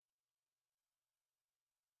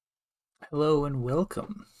Hello and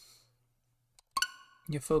welcome.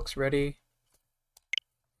 You folks ready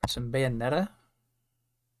for some Bayonetta?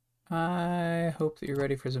 I hope that you're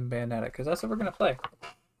ready for some Bayonetta, because that's what we're going to play.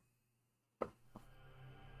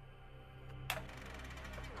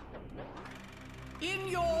 In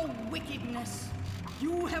your wickedness,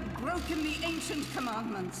 you have broken the ancient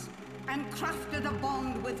commandments and crafted a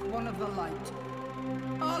bond with one of the light.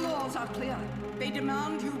 Our laws are clear. They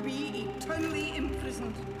demand you be eternally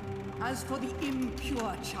imprisoned. As for the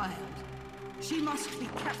impure child, she must be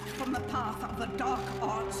kept from the path of the dark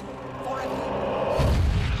arts forever.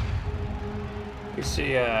 You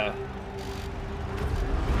see a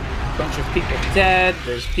bunch of people dead.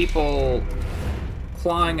 There's people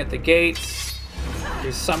clawing at the gates.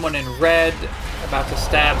 There's someone in red about to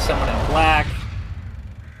stab someone in black.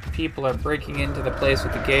 People are breaking into the place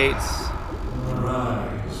with the gates.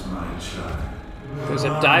 Rise, my child. There's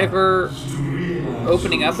a diver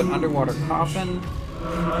opening up an underwater coffin.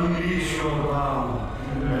 Unleash your power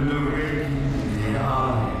and awaken the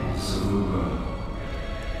eyes of the world.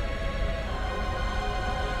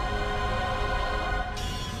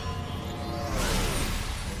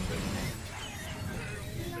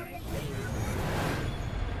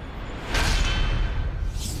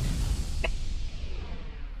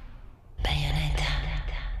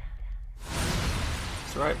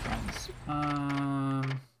 That's right, friends.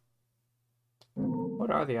 What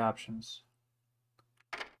are the options?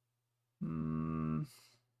 None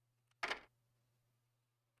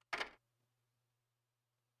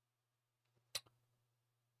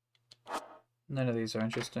of these are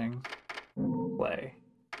interesting. Play.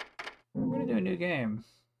 We're gonna do a new game.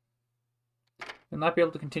 You'll not be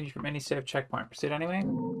able to continue from any save checkpoint. Proceed anyway?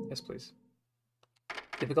 Yes, please.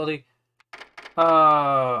 Difficulty?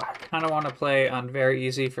 I kind of want to play on very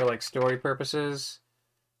easy for like story purposes,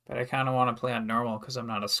 but I kind of want to play on normal because I'm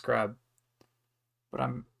not a scrub. But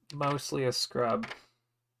I'm mostly a scrub.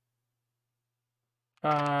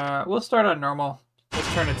 We'll start on normal. Let's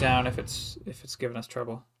turn it down if it's giving us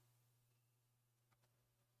trouble.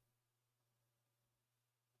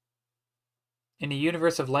 In a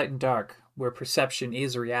universe of light and dark, where perception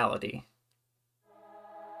is reality.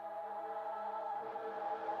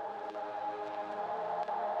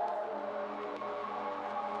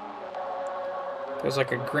 There's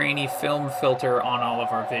like a grainy film filter on all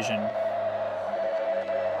of our vision.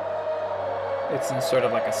 It's in sort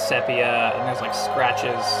of like a sepia, and there's like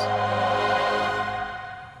scratches.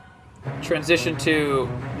 Transition to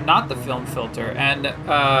not the film filter, and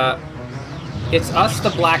it's us,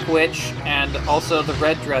 the Black Witch, and also the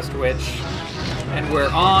Red-Dressed Witch, and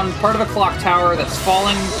we're on part of a clock tower that's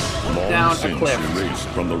falling down a cliff. Erased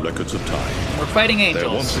from the records of time. We're fighting angels.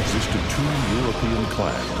 There once existed two European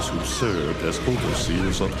clans who served as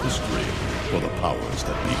overseers of history for the powers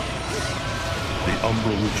that be. The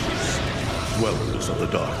Umbra Witches, dwellers of the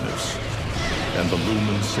darkness, and the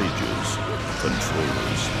Lumen Sages,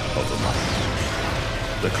 controllers of the light.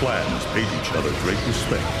 The clans paid each other great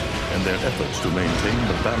respect, and their efforts to maintain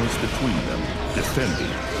the balance between them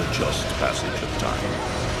defended the just passage of time.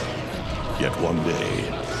 Yet one day,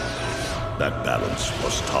 that balance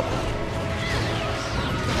was toppled.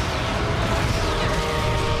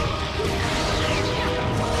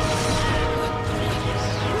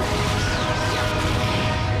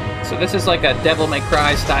 So this is like a Devil May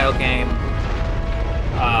Cry style game.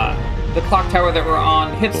 The clock tower that we're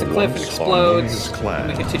on hits the cliff and explodes,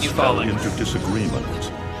 and we continue falling. Into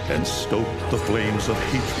disagreement and stoked the flames of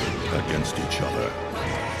hatred against each other,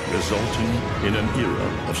 resulting in an era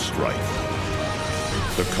of strife.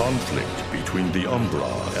 The conflict between the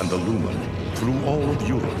Umbra and the Lumen threw all of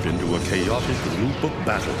Europe into a chaotic loop of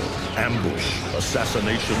battle, ambush,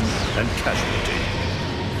 assassination, and casualty.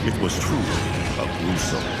 It was truly a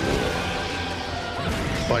gruesome war.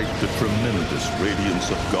 Despite the tremendous radiance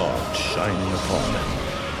of God shining upon them,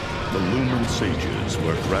 the Lumen Sages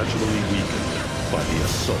were gradually weakened by the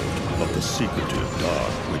assault of the secretive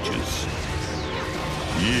Dark Witches.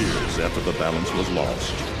 Years after the balance was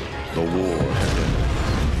lost, the war had ended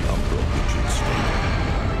in the Umbra Witches' favor.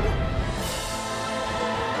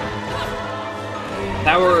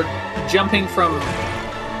 Now we're jumping from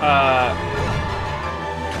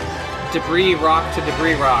debris rock to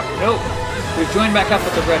debris rock. Nope. We've joined back up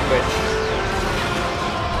with the Red Witch.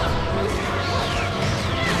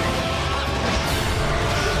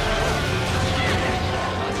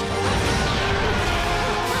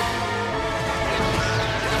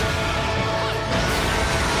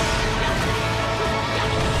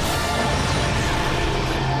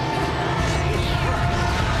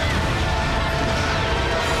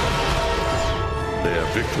 Their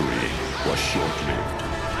victory was short-lived.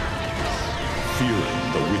 Fearing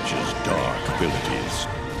the witch's dark abilities,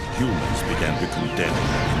 humans began to condemn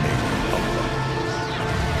and enable Umbra.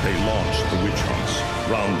 They launched the witch hunts,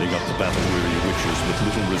 rounding up the battle-weary witches with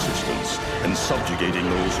little resistance and subjugating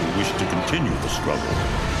those who wished to continue the struggle.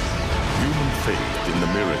 Human faith in the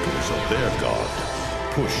miracles of their god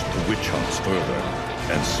pushed the witch hunts further,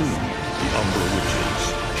 and soon the Umbra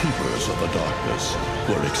witches, keepers of the darkness,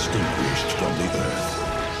 were extinguished from the earth.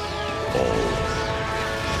 All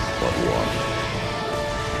but one.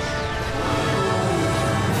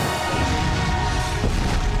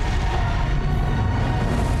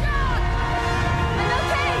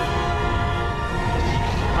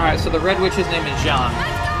 Alright, so the Red Witch's name is Jean. Let's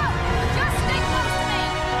go! Just stay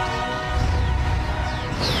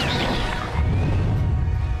close to me!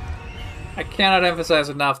 I cannot emphasize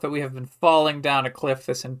enough that we have been falling down a cliff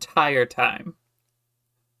this entire time.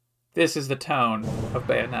 This is the tone of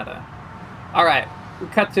Bayonetta. Alright, we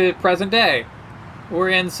cut to present day. We're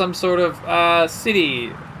in some sort of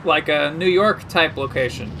city, like a New York type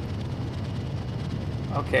location.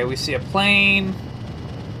 Okay, we see a plane.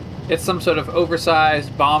 It's some sort of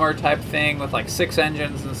oversized bomber type thing with like 6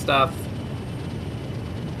 engines and stuff.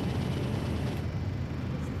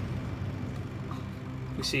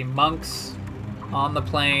 We see monks on the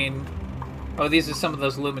plane. Oh, these are some of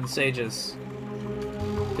those Lumen sages.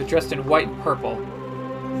 They're dressed in white and purple.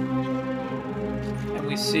 And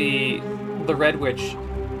we see the Red Witch,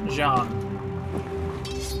 Jean.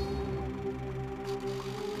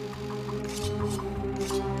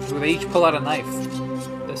 Ooh, they each pull out a knife.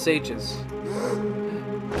 The sages.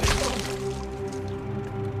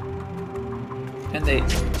 And they...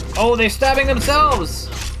 Oh, they're stabbing themselves!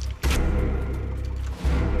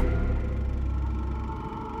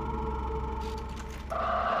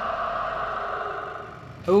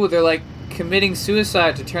 Oh, they're like committing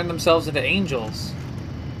suicide to turn themselves into angels.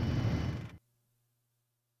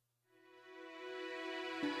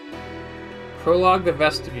 Prologue the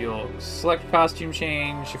vestibule. Select costume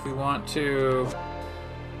change if we want to.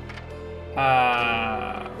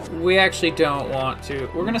 We actually don't want to.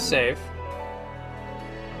 We're gonna save.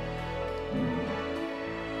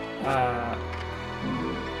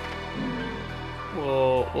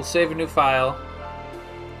 We'll save a new file.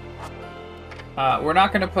 We're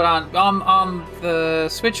not gonna put on the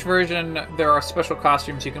Switch version. There are special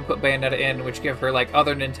costumes you can put Bayonetta in, which give her like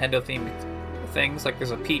other Nintendo themed things. Like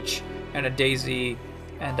there's a Peach and a Daisy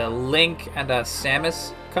and a Link and a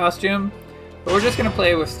Samus costume. But we're just gonna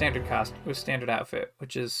play with standard outfit,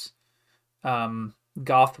 which is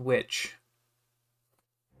Goth Witch.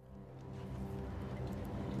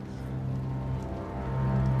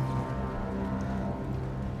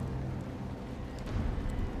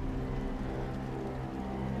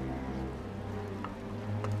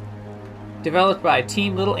 Developed by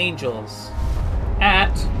Team Little Angels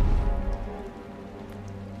at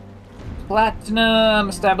Platinum,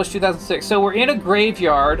 established 2006. So we're in a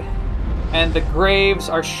graveyard, and the graves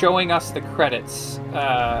are showing us the credits.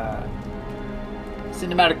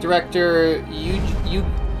 Cinematic director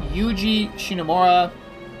Yuji Shinomura,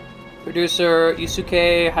 producer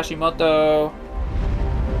Yusuke Hashimoto,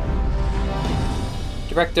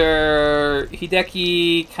 director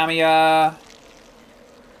Hideki Kamiya.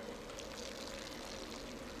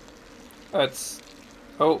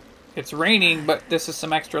 It's raining, but this is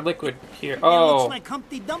some extra liquid here. Oh, it looks like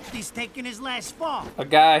Humpty Dumpty's taking his last fall. A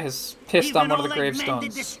guy has pissed Even on one of the old Eggman gravestones.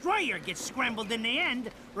 the Destroyer gets scrambled in the end,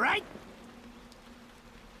 right?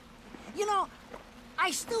 You know,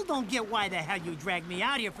 I still don't get why the hell you dragged me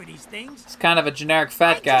out here for these things. He's kind of a generic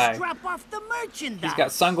fat guy. Just drop off the merchandise. He's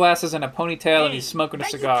got sunglasses and a ponytail, and he's smoking a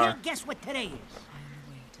bet cigar. You can't guess what today is.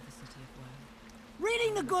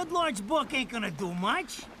 Reading the good Lord's book ain't gonna do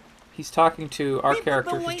much. He's talking to our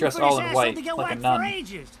character who's dressed all in white, like a nun.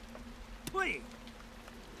 Please.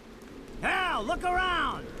 Hell, look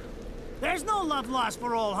around. There's no love lost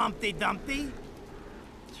for old Humpty Dumpty.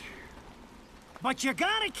 But you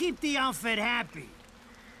gotta keep the outfit happy.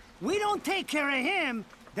 We don't take care of him,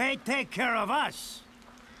 they take care of us.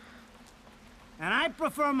 And I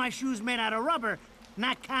prefer my shoes made out of rubber,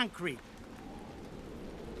 not concrete.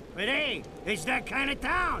 But hey, it's that kind of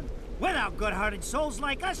town. Without good-hearted souls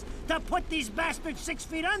like us to put these bastards 6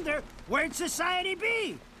 feet under, where'd society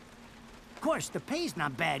be? Of course, the pay's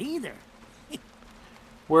not bad either.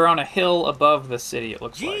 We're on a hill above the city, it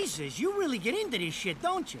looks like. Jesus, you really get into this shit,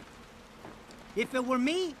 don't you? If it were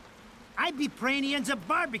me, I'd be praying he ends up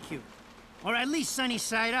barbecued. Or at least sunny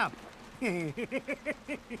side up.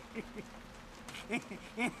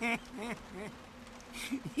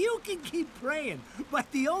 You can keep praying,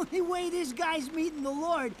 but the only way this guy's meeting the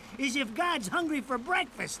Lord is if God's hungry for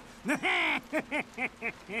breakfast.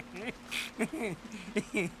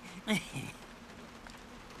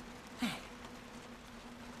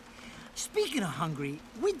 Speaking of hungry,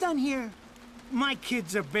 we done here? My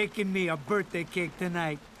kids are baking me a birthday cake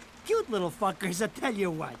tonight. Cute little fuckers, I tell you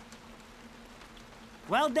what.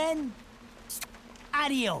 Well then,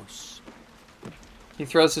 adios. He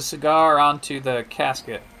throws his cigar onto the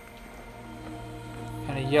casket,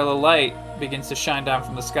 and a yellow light begins to shine down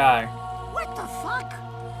from the sky. What the fuck?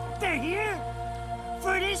 They're here?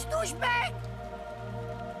 For this douchebag?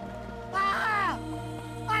 Ah!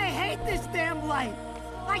 I hate this damn light.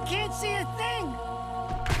 I can't see a thing.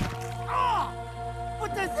 Oh!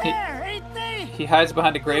 But they're there, ain't they? He hides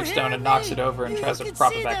behind a gravestone and knocks it over and tries to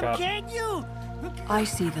prop it back up. Can't you? I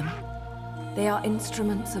see them. They are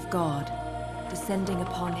instruments of God, descending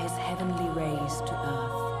upon his heavenly rays to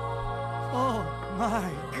earth. Oh my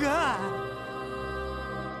God!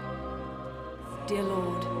 Dear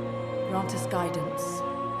Lord, grant us guidance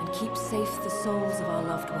and keep safe the souls of our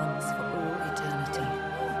loved ones for all eternity.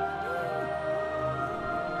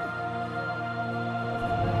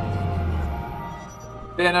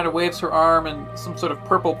 Bayonetta waves her arm and some sort of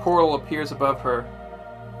purple portal appears above her.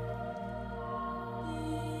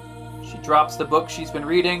 She drops the book she's been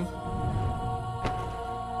reading.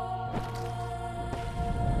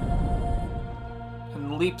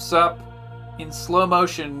 And leaps up in slow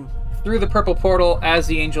motion through the purple portal as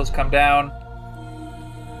the angels come down.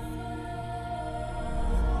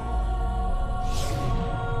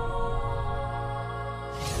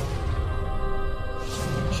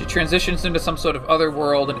 She transitions into some sort of other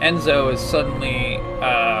world, and Enzo is suddenly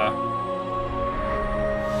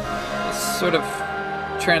sort of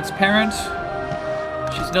transparent.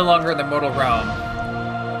 She's no longer in the mortal realm.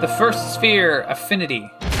 The first sphere,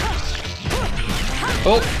 Affinity.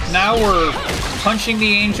 Oh, now we're punching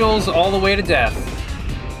the angels all the way to death.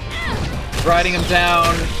 Riding them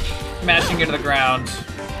down, mashing into the ground.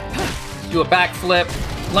 Do a backflip,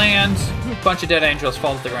 land, bunch of dead angels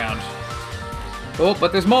fall to the ground. Oh,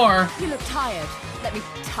 but there's more. You look tired. Let me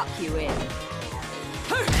tuck you in.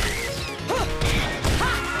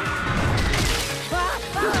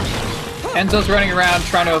 Enzo's running around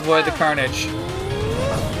trying to avoid the carnage.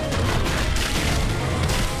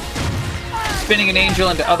 Spinning an angel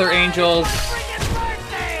into other angels.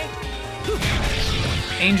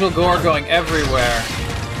 Angel gore going everywhere.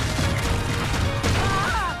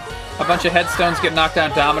 A bunch of headstones get knocked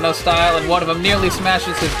down domino style, and one of them nearly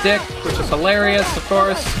smashes his dick, which is hilarious, of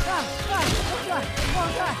course.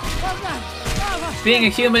 Being a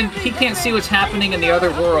human, he can't see what's happening in the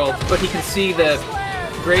other world, but he can see the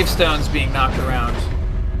gravestones being knocked around.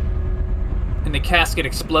 And the casket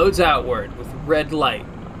explodes outward with red light.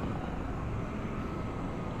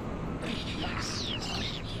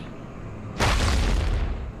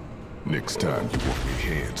 Next time you want me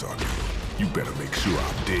hands on you, you better make sure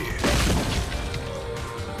I'm dead.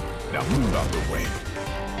 Now move out the way.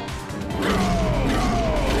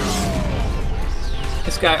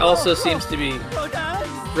 This guy also seems to be...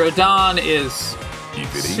 Rodon is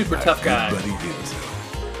super tough guy.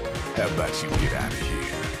 How about you get out of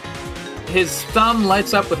here? His thumb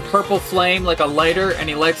lights up with purple flame like a lighter, and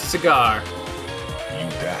he lights a cigar. You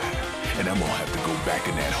die, and I'm gonna have to go back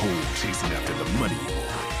in that hole chasing after the money you owe.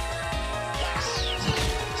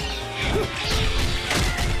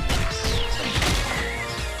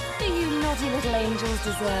 Do you naughty little angels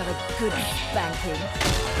deserve a good spanking?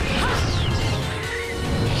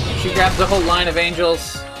 She grabs the whole line of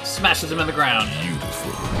angels, smashes them in the ground.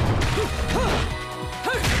 Beautiful.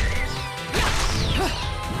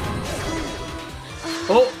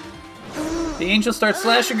 Oh! The angels start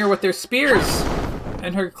slashing her with their spears,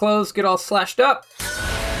 and her clothes get all slashed up.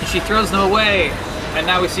 And she throws them away, and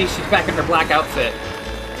now we see she's back in her black outfit.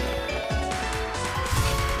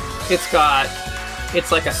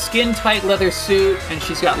 It's like a skin-tight leather suit, and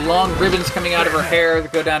she's got long ribbons coming out of her hair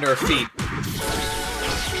that go down to her feet.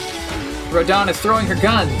 Rodon is throwing her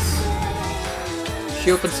guns.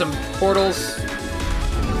 She opens some portals.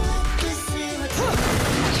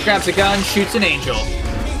 She grabs a gun, shoots an angel.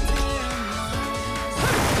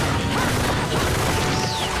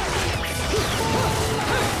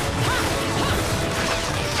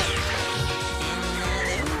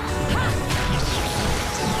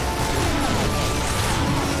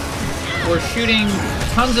 We're shooting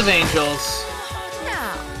tons of angels.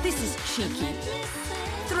 Now, this is cheeky.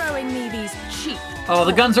 Throwing me these cheap... Oh,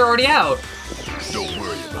 the guns are already out. Don't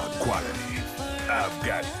worry about quality. I've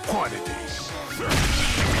got quantity.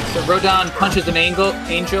 So Rodon punches an angel,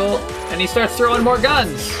 and he starts throwing more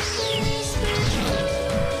guns.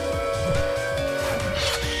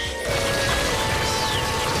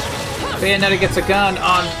 Bayonetta gets a gun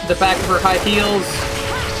on the back of her high heels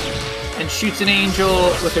and shoots an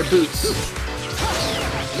angel with her boots.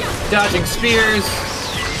 Dodging spears,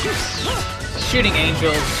 shooting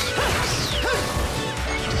angels.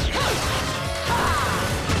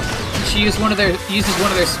 She uses one of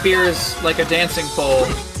their spears like a dancing pole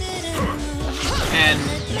and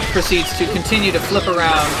proceeds to continue to flip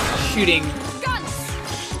around, shooting.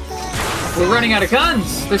 We're running out of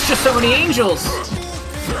guns! There's just so many angels!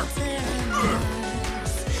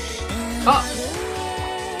 Oh!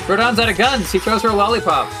 Rodon's out of guns! He throws her a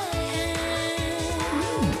lollipop.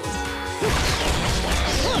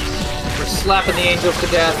 We're slapping the angels to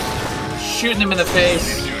death, shooting them in the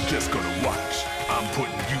face. And you're just gonna watch. I'm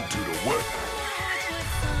putting you to the work.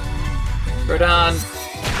 Rodon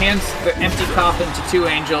hands the empty coffin to two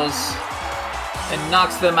angels and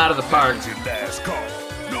knocks them out of the park. Your last call.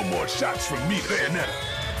 No more shots from me, Bayonetta.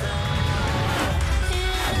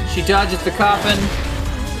 She dodges the coffin,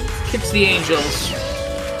 kicks the angels,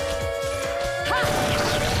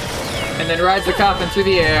 and then rides the coffin through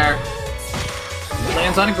the air,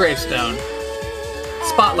 lands on a gravestone.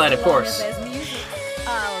 Spotlight, of course. There's music.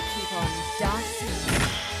 I'll keep on dancing.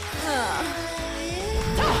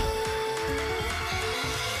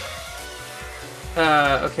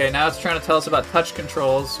 Okay, now it's trying to tell us about touch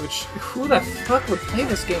controls, which, who the fuck would play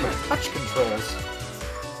this game with touch controls?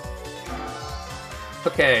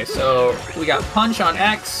 Okay, so we got punch on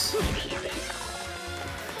X.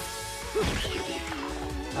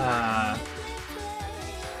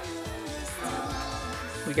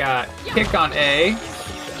 We got kick on A.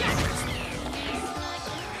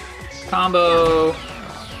 Combo.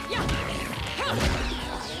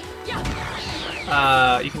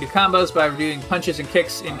 You can do combos by doing punches and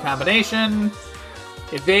kicks in combination.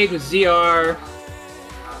 Evade with ZR.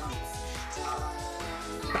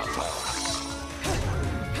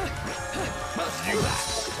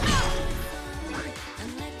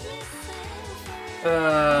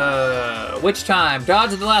 Witch time.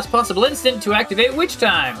 Dodge at the last possible instant to activate Witch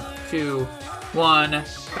time. 2, 1.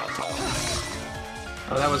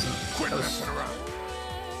 Oh, that was.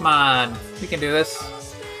 Come on. We can do this.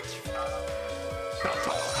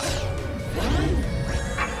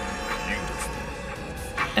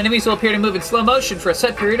 Enemies will appear to move in slow motion for a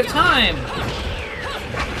set period of time.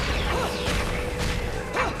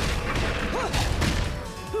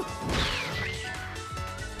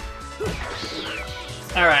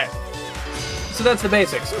 Alright. So that's the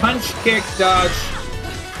basics. Punch, kick, dodge.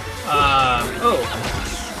 Oh.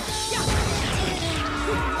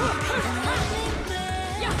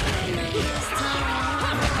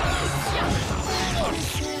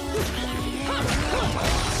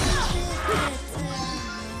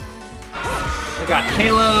 We got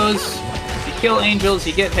halos. If you kill angels,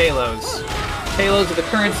 you get halos. Halos are the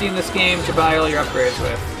currency in this game to buy all your upgrades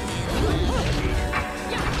with.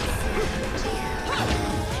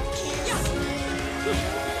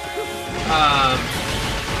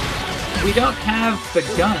 We don't have the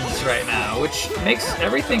guns right now, which makes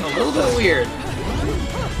everything a little bit weird.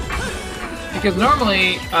 Because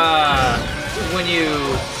normally,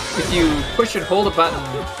 if you push and hold a button,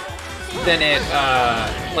 then it,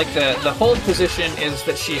 like the hold position is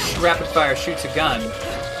that she rapid fire shoots a gun.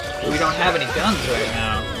 But we don't have any guns right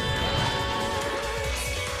now.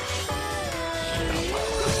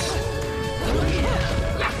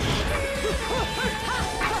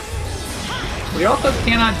 We also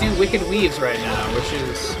cannot do Wicked Weaves right now, which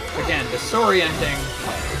is, again, disorienting.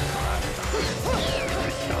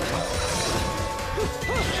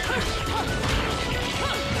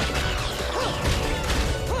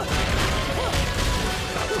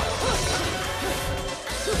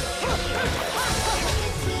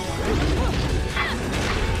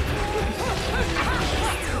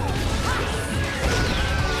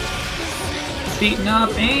 Beating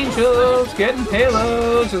up angels, getting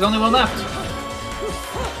halos. There's only one left.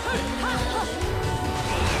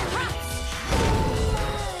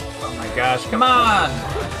 Oh my gosh, come on!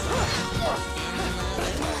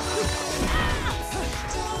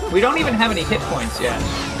 We don't even have any hit points yet.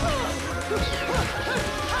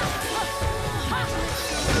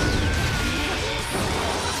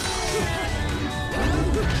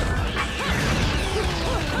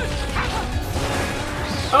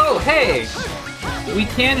 Oh, hey! We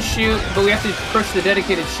can shoot, but we have to push the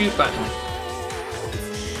dedicated shoot button.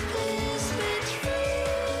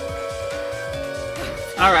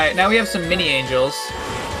 Alright, now we have some mini angels,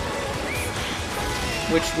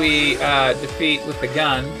 which we defeat with the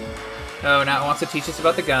gun. Oh, now it wants to teach us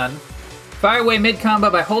about the gun. Fire away mid-combo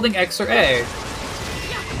by holding X or A.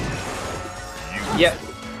 Yep.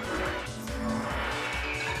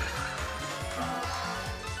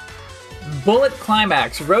 Bullet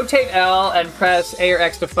climax. Rotate L and press A or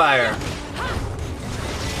X to fire.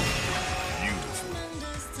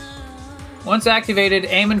 Once activated,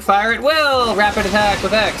 aim and fire at will! Rapid attack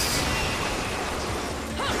with X.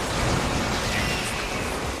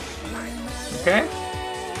 Okay.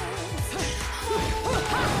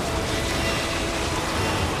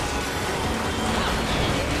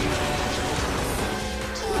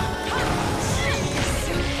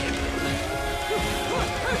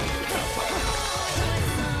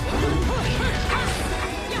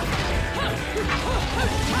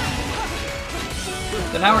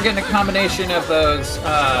 So now we're getting a combination of those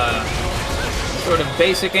sort of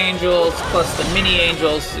basic angels plus the mini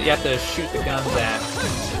angels that you have to shoot the guns at.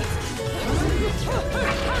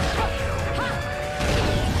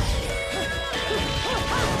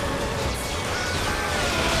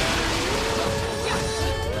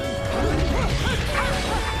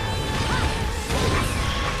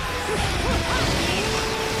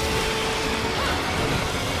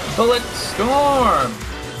 Bullet Storm!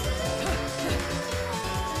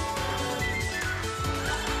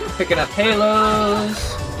 Picking up halos.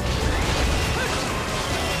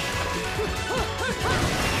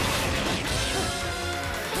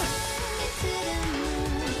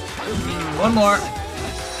 One more.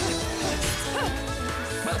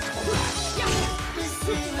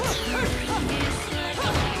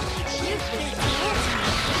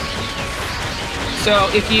 So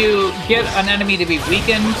if you get an enemy to be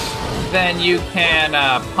weakened, then you can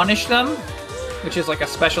punish them, which is like a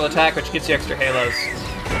special attack which gives you extra halos.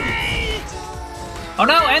 Oh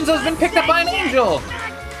no, Enzo's been picked up by an angel! You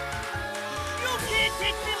can't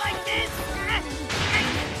take me like this!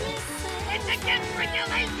 It's against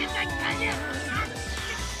regulations, I tell you!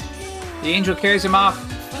 The angel carries him off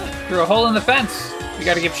through a hole in the fence. We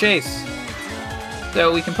gotta give chase.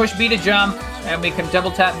 So we can push B to jump, and we can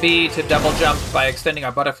double tap B to double jump by extending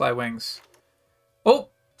our butterfly wings. Oh!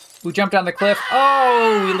 We jumped down the cliff.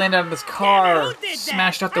 Oh! We landed on this car.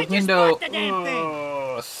 Smashed out the window.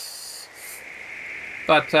 Oh.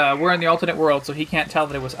 But we're in the alternate world, so he can't tell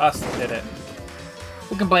that it was us that did it.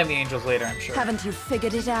 We can blame the angels later, I'm sure. Haven't you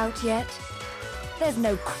figured it out yet? There's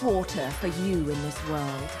no quarter for you in this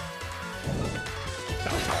world.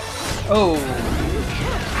 Oh.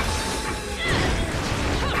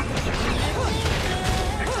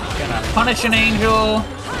 Gonna punish an angel.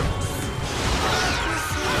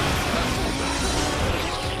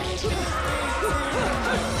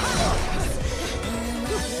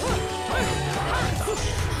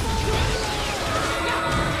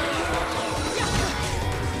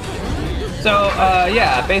 So,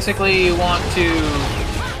 yeah, basically you want to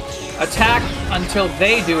attack until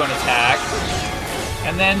they do an attack,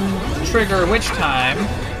 and then trigger Witch Time,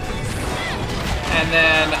 and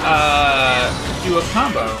then do a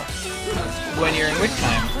combo when you're in Witch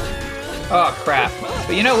Time. Oh, crap.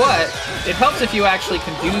 But you know what? It helps if you actually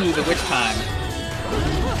can do the Witch Time.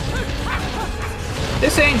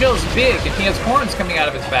 This angel's big, and he has horns coming out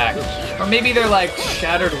of his back. Or maybe they're like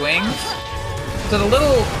shattered wings. So the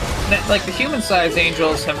little... like the human-sized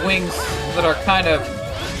angels have wings that are kind of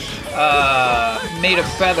made of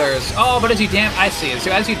feathers. Oh, but as you I see. So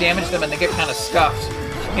as you damage them and they get kind of scuffed,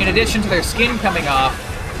 in addition to their skin coming off,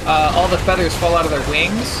 all the feathers fall out of their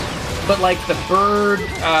wings. But like the bird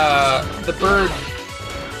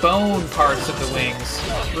bone parts of the wings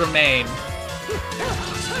remain.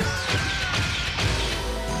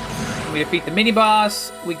 We defeat the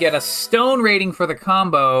mini-boss, we get a stone rating for the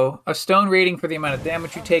combo, a stone rating for the amount of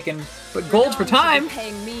damage you've taken, but gold for time!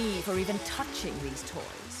 Paying me for even touching these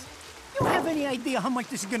toys. You have any idea how much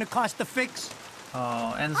this is gonna cost to fix?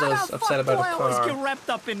 Oh, Enzo's upset about a I always car. get wrapped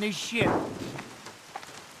up in this shit.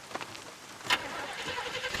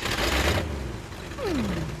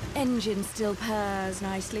 Engine still purrs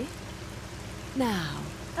nicely. Now,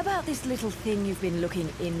 about this little thing you've been looking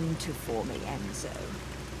into for me, Enzo.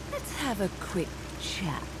 Let's have a quick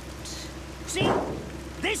chat. See?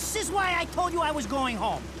 This is why I told you I was going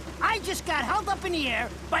home. I just got held up in the air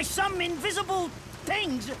by some invisible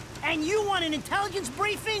things, and you want an intelligence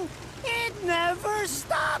briefing? It never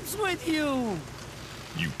stops with you!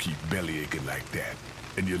 You keep bellyaching like that,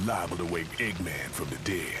 and you're liable to wake Eggman from the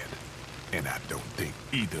dead. And I don't think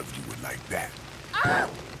either of you would like that. Ah!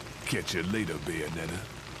 Catch you later, Bayonetta.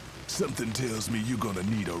 Something tells me you're gonna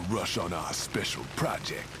need a rush on our special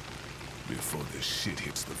project before this shit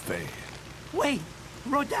hits the fan. Wait,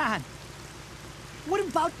 Rodan. What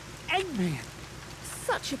about Eggman?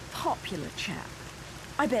 Such a popular chap.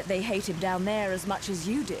 I bet they hate him down there as much as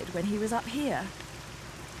you did when he was up here.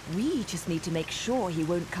 We just need to make sure he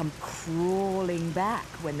won't come crawling back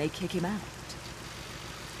when they kick him out.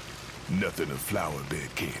 Nothing a flower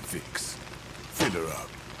bed can't fix. Fill her up.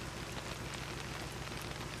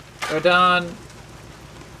 Odon,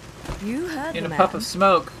 You heard in the a man. puff of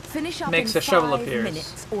smoke, Finish up makes in a shovel 5 appears.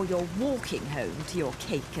 minutes, or you're walking home to your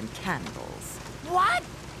cake and candles. What?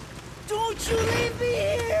 Don't you leave me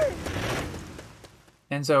here!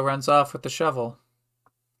 Enzo runs off with the shovel.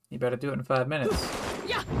 You better do it in 5 minutes.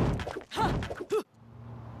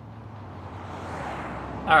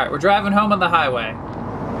 Alright, we're driving home on the highway.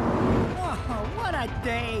 Oh, what a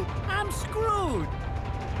day! I'm screwed!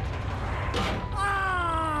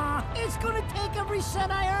 Ah, it's gonna take every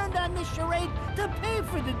cent I earned on this charade to pay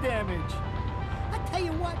for the damage. I tell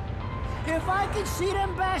you what, if I could see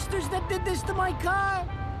them bastards that did this to my car,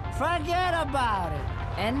 forget about it.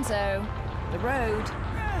 Enzo, the road.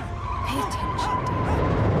 Pay attention,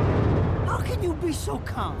 dear. How can you be so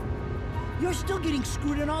calm? You're still getting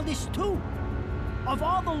screwed in all this too. Of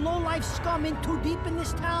all the low-life scum in too deep in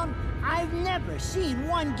this town, I've never seen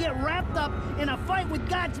one get wrapped up in a fight with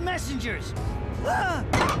God's messengers.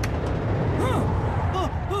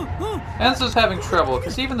 Enzo's having trouble,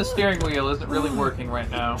 because even the steering wheel isn't really working right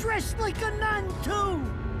now. Dressed like a nun, too.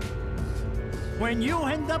 When you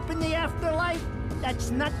end up in the afterlife,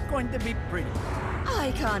 that's not going to be pretty.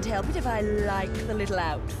 I can't help it if I like the little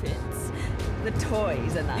outfits. The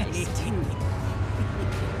toys are nice, too.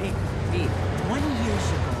 Hey, 20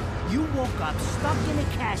 years ago, you woke up stuck in a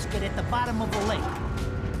casket at the bottom of a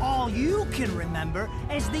lake. All you can remember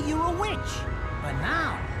is that you're a witch. But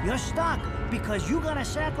now, you're stuck because you gotta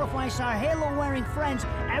sacrifice our halo-wearing friends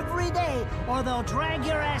every day or they'll drag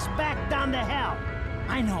your ass back down to hell.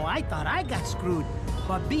 I know, I thought I got screwed,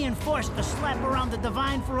 but being forced to slap around the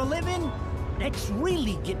divine for a living, that's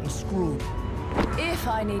really getting screwed. If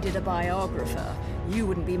I needed a biographer, you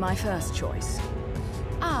wouldn't be my first choice.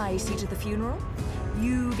 I see to the funeral.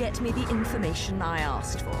 You get me the information I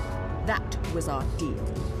asked for. That was our deal.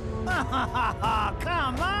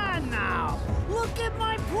 Come on now! Look at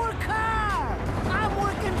my poor car! I'm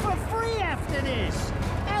working for free after this!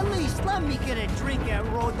 At least let me get a drink at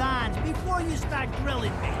Rodin's before you start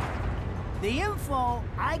grilling me. The info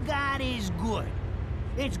I got is good.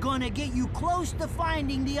 It's gonna get you close to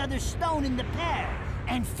finding the other stone in the pair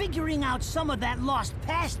and figuring out some of that lost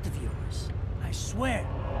past of yours. I swear.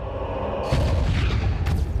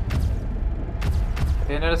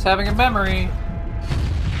 Bayonetta's having a memory.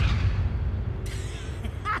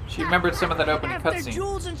 She remembered some of that opening After cutscene.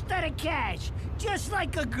 jewels instead of cash, just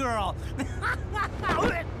like a girl.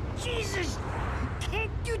 Jesus,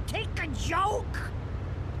 can't you take a joke?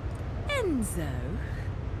 Enzo,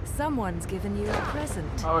 someone's given you a present.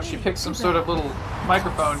 Oh, she picked some sort of little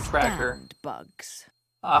microphone tracker Sound bugs.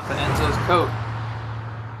 off an Enzo's coat.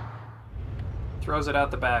 Throws it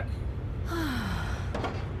out the back.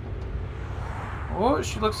 Oh,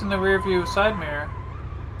 she looks in the rearview side mirror.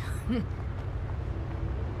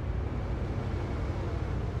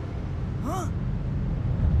 Huh?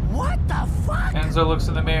 What the fuck? Enzo looks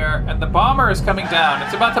in the mirror, and the bomber is coming down.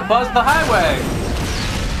 It's about to buzz the highway.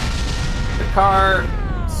 The car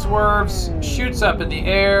swerves, shoots up in the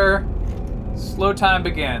air. Slow time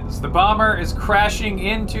begins. The bomber is crashing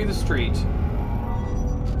into the street.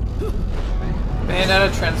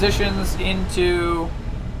 Bayonetta transitions into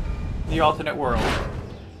the alternate world.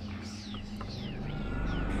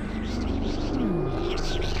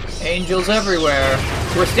 Angels everywhere.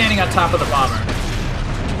 We're standing on top of the bomber.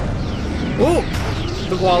 Ooh!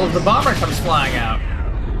 The wall of the bomber comes flying out.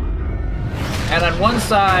 And on one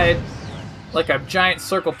side, like a giant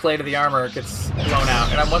circle plate of the armor gets blown out.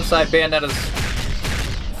 And on one side, Bayonetta's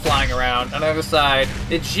flying around. On the other side,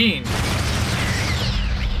 it's Jean.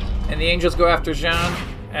 And the angels go after Jean,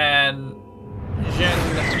 and Jean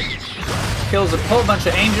kills a whole bunch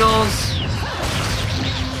of angels.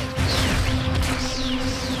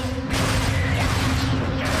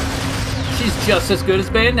 She's just as good as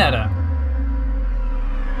Bayonetta.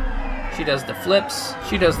 She does the flips,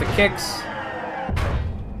 she does the kicks.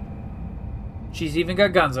 She's even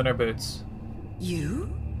got guns on her boots. You?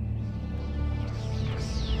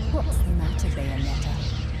 What's the matter, Bayonetta?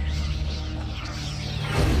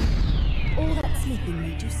 All that sleeping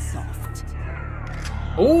made you soft.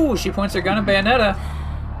 Ooh, she points her gun at Bayonetta.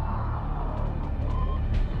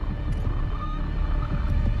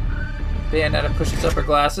 Bayonetta pushes up her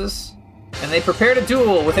glasses, and they prepare to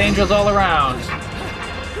duel with angels all around.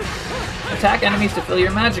 Attack enemies to fill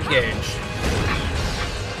your magic gauge.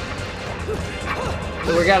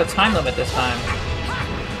 So we got a time limit this time.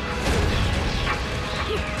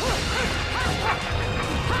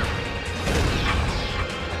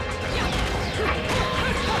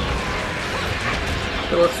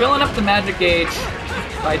 So we're filling up the magic gauge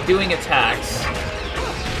by doing attacks.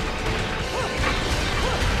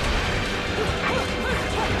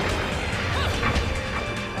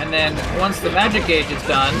 And then once the magic gauge is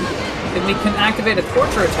done, then we can activate a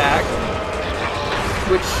torture attack,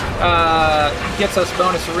 which gets us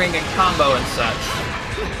bonus ring and combo and such.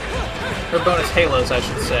 Or bonus halos, I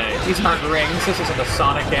should say. These aren't rings, this isn't a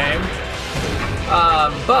Sonic game.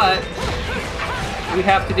 But we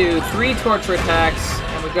have to do 3 torture attacks,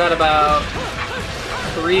 and we've got about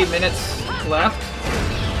 3 minutes left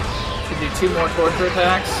to do 2 more torture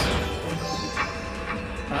attacks.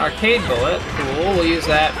 An arcade bullet, cool, we'll use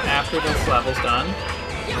that after this level's done.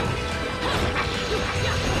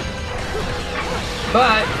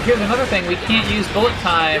 But here's another thing, we can't use bullet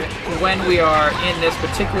time when we are in this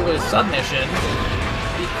particular submission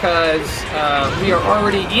because we are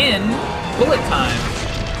already in bullet time.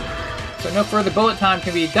 So no further bullet time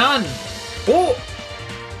can be done. Oh!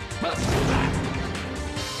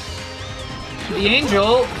 The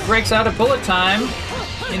angel breaks out of bullet time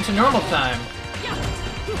into normal time.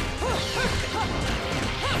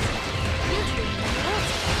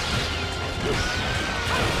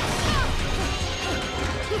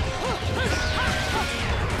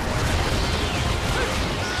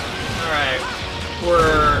 Alright,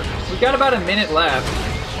 we've got about a minute left,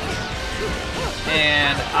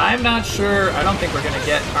 and I'm not sure, I don't think we're gonna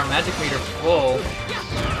get our magic meter full.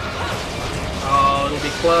 Oh, it'll be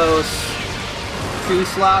close. 2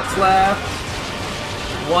 slots left,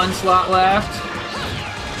 1 slot left.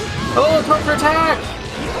 Oh, torture attack!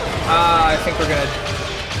 I think we're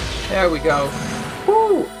gonna, there we go.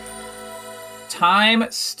 Woo! Time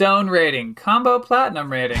stone rating, combo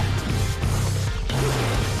platinum rating.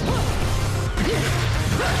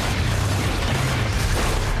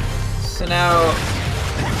 So now,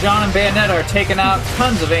 John and Bayonetta are taking out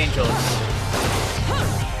tons of angels.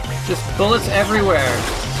 Just bullets everywhere.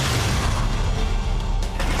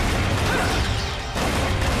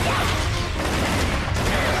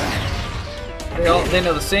 They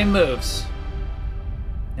know the same moves.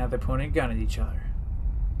 Now they're pointing a gun at each other.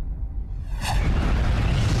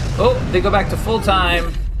 Oh, they go back to full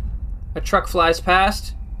time. A truck flies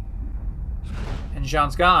past. And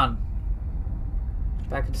Jean's gone.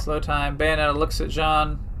 Back into slow time. Bayonetta looks at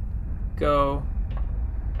Jean. Go.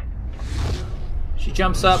 She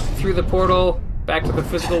jumps up through the portal, back to the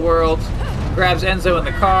physical world, grabs Enzo in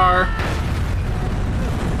the car,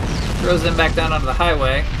 throws them back down onto the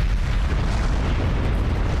highway,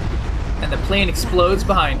 and the plane explodes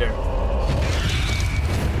behind her.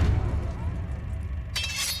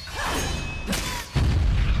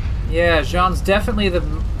 Yeah, Jean's definitely the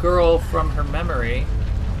girl from her memory.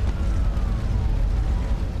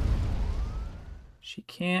 She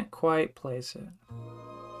can't quite place it.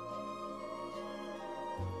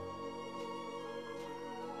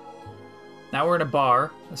 Now we're in a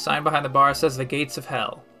bar. The sign behind the bar says the gates of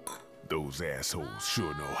hell. Those assholes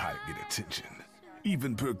sure know how to get attention.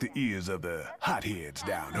 Even perk the ears of the hotheads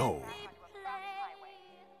down home.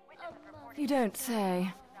 You don't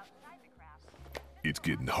say. It's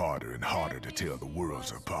getting harder and harder to tell the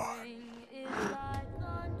worlds apart.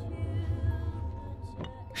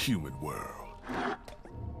 Human world.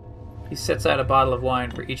 He sets out a bottle of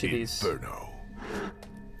wine for each of these. Inferno.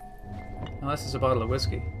 Oh, this is a bottle of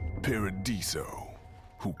whiskey. Paradiso.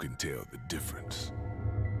 Who can tell the difference?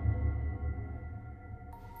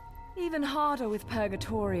 Even harder with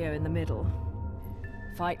Purgatorio in the middle.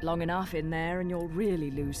 Fight long enough in there and you'll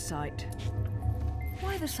really lose sight.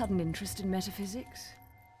 Why the sudden interest in metaphysics?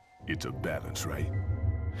 It's a balance, right?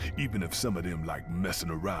 Even if some of them like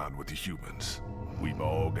messing around with the humans, we've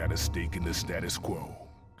all got a stake in the status quo.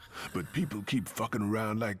 But people keep fucking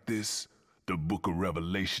around like this, the Book of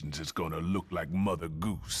Revelations is gonna look like Mother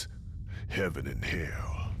Goose. Heaven and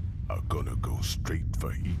hell are gonna go straight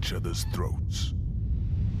for each other's throats.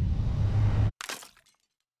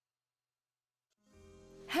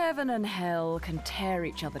 Heaven and hell can tear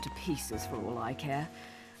each other to pieces for all I care.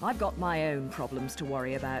 I've got my own problems to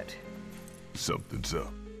worry about. Something's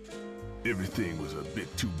up. Everything was a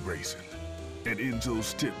bit too brazen, and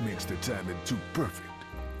Enzo's tip makes the timing too perfect.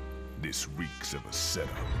 This reeks of a setup.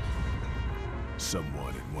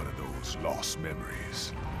 Someone in one of those lost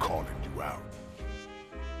memories calling you out.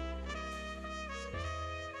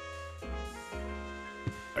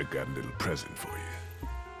 I got a little present for you.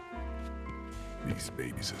 These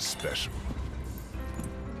babies are special.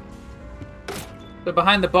 But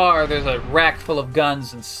behind the bar, there's a rack full of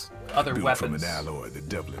guns and other Built weapons. from an alloy the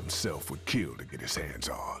devil himself would kill to get his hands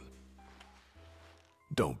on.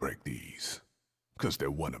 Don't break these, because they're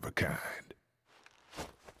one of a kind.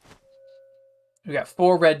 We got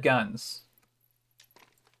 4 red guns.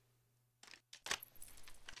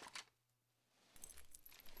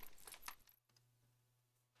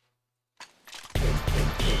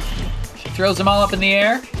 She throws them all up in the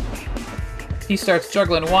air. He starts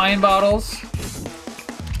juggling wine bottles.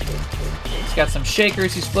 He's got some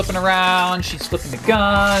shakers he's flipping around. She's flipping the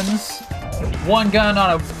guns. One gun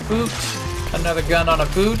on a boot. Another gun on a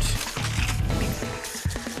boot.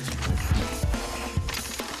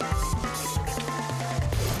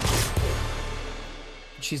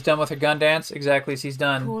 She's done with her gun dance exactly as he's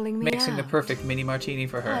done, mixing the perfect mini martini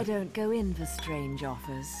for her. I don't go in for strange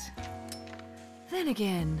offers. Then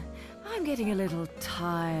again, I'm getting a little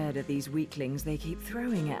tired of these weaklings they keep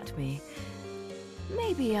throwing at me.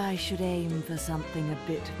 Maybe I should aim for something a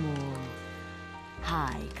bit more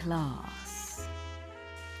high class.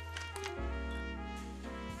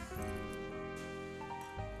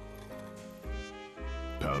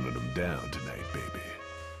 Pounding them down tonight, baby.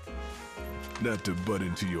 Not to butt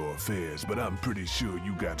into your affairs, but I'm pretty sure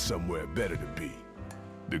you got somewhere better to be.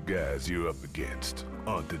 The guys you're up against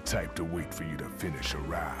aren't the type to wait for you to finish a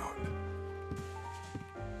round.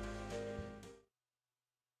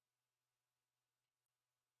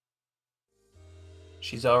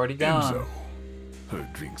 She's already gone. Enzo, her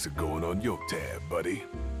drinks are going on your tab, buddy.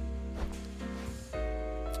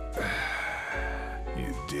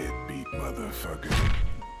 You deadbeat motherfucker.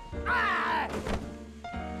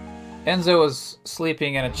 Enzo was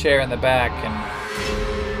sleeping in a chair in the back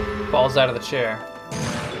and falls out of the chair.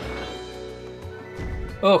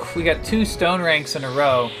 Oh, we got 2 stone ranks in a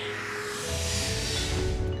row.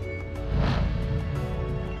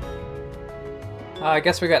 I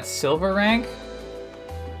guess we got silver rank?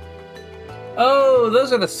 Oh,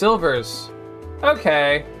 those are the silvers.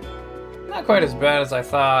 Okay. Not quite as bad as I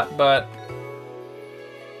thought, but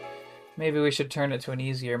maybe we should turn it to an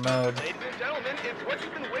easier mode. Ladies and gentlemen, it's what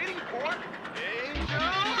you've been waiting for. Angel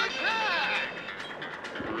attack!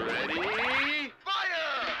 Ready,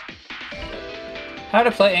 fire! How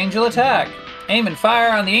to play Angel Attack. Aim and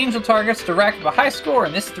fire on the angel targets to rack up a high score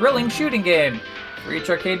in this thrilling shooting game. For each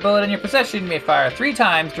arcade bullet in your possession, you may fire 3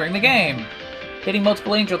 times during the game. Hitting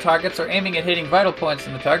multiple angel targets or aiming at hitting vital points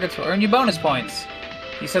in the targets will earn you bonus points.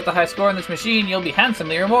 If you set the high score on this machine, you'll be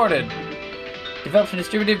handsomely rewarded. Developed and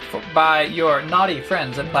distributed by your naughty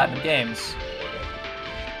friends at Platinum Games.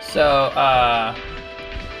 So,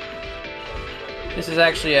 this is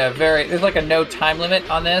actually there's like a no time limit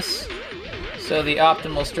on this. So the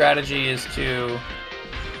optimal strategy is to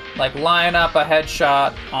like line up a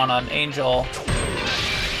headshot on an angel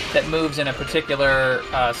that moves in a particular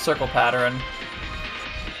circle pattern,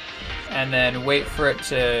 and then wait for it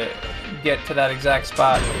to get to that exact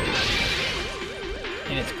spot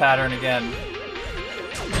in its pattern again.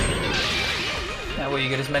 That way you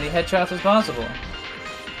get as many headshots as possible.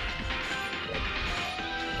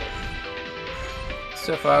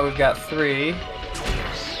 So far we've got 3.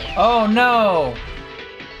 Oh no!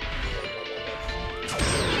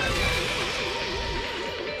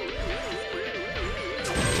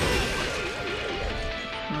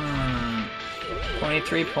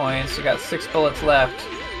 23 points. We got 6 bullets left.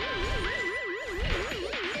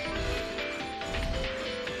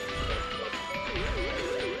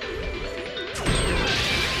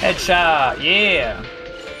 Headshot, yeah!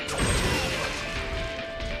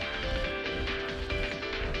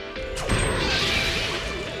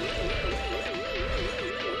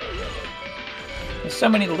 There's so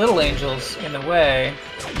many little angels in the way.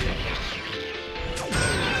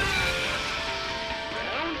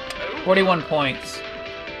 41 points.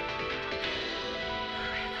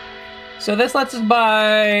 So this lets us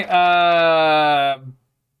buy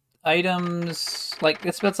items, like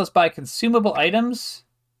this lets us buy consumable items.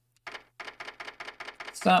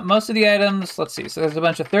 It's not most of the items, let's see, so there's a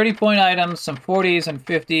bunch of 30-point items, some 40s and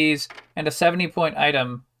 50s, and a 70-point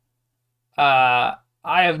item. I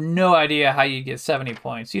have no idea how you get 70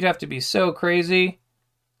 points. You'd have to be so crazy.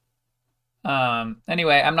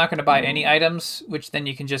 Anyway, I'm not going to buy any items, which then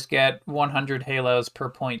you can just get 100 halos per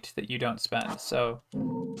point that you don't spend. So,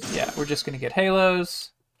 yeah, we're just going to get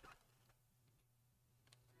halos.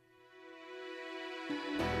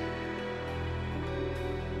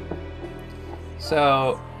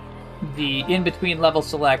 So, the in-between level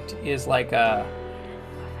select is like a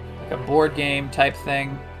board game type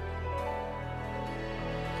thing.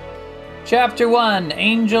 Chapter 1,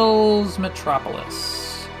 Angels Metropolis.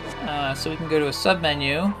 So we can go to a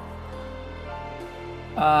sub-menu.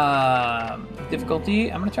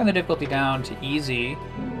 Difficulty. I'm going to turn the difficulty down to easy.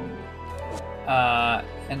 And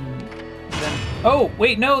then... Oh,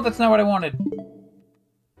 wait, no, that's not what I wanted.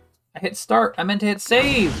 I hit start. I meant to hit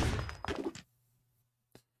save.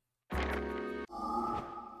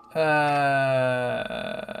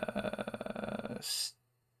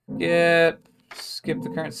 Skip the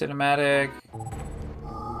current cinematic.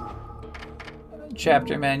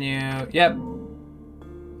 Chapter menu. Yep.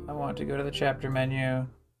 I want to go to the chapter menu.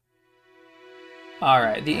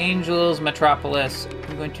 Alright, the Angels, Metropolis.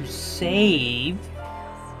 I'm going to save.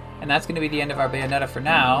 And that's going to be the end of our Bayonetta for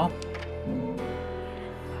now.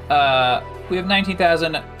 We have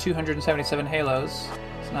 19,277 halos.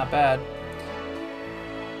 It's not bad.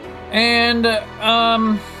 And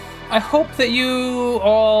I hope that you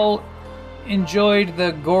all enjoyed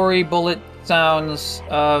the gory bullet sounds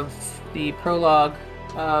of the prologue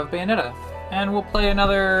of Bayonetta. And we'll play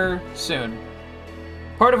another soon.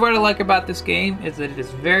 Part of what I like about this game is that it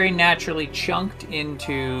is very naturally chunked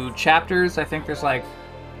into chapters. I think there's like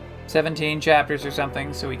 17 chapters or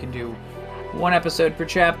something, so we can do one episode per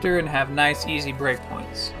chapter and have nice, easy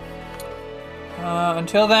breakpoints.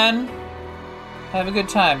 Until then, have a good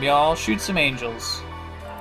time, y'all. Shoot some angels.